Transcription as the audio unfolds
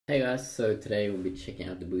Hey guys, so today we'll be checking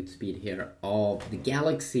out the boot speed here of the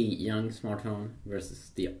Galaxy Young smartphone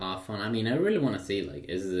versus the iPhone. I mean, I really want to see, like,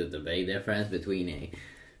 is it a big difference between a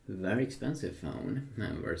very expensive phone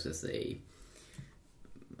versus a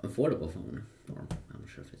affordable phone? Or I'm not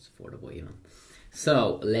sure if it's affordable even.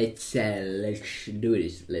 So let's do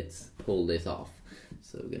this. Let's pull this off.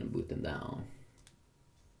 So we're gonna boot them down.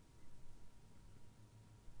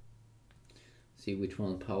 See which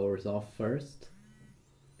one powers off first.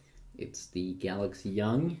 It's the Galaxy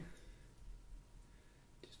Young.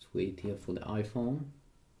 Just wait here for the iPhone.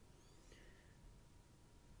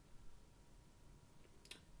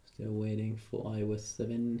 Still waiting for iOS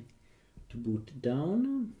 7 to boot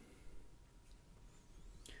down.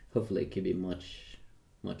 Hopefully it could be much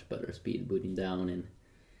better speed booting down in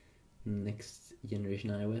next generation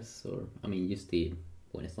iOS, or I mean just the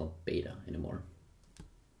when it's not beta anymore.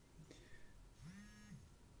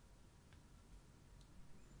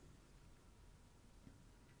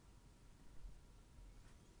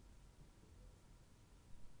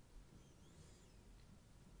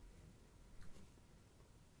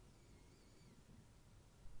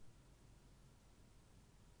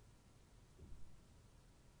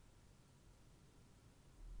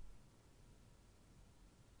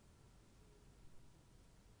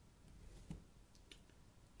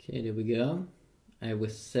 Okay, there we go.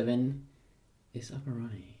 iOS 7 is up and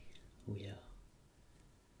running. Oh yeah.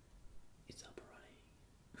 It's up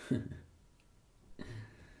and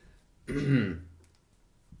running.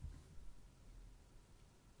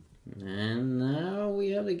 And now we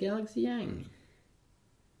have the Galaxy Young.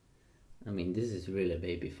 I mean, this is really a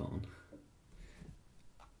baby phone.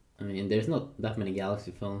 I mean, there's not that many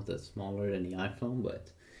Galaxy phones that's smaller than the iPhone,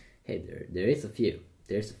 but hey, there is a few.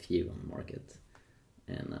 There's a few on the market.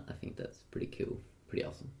 And I think that's pretty cool, pretty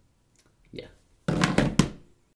awesome. Yeah.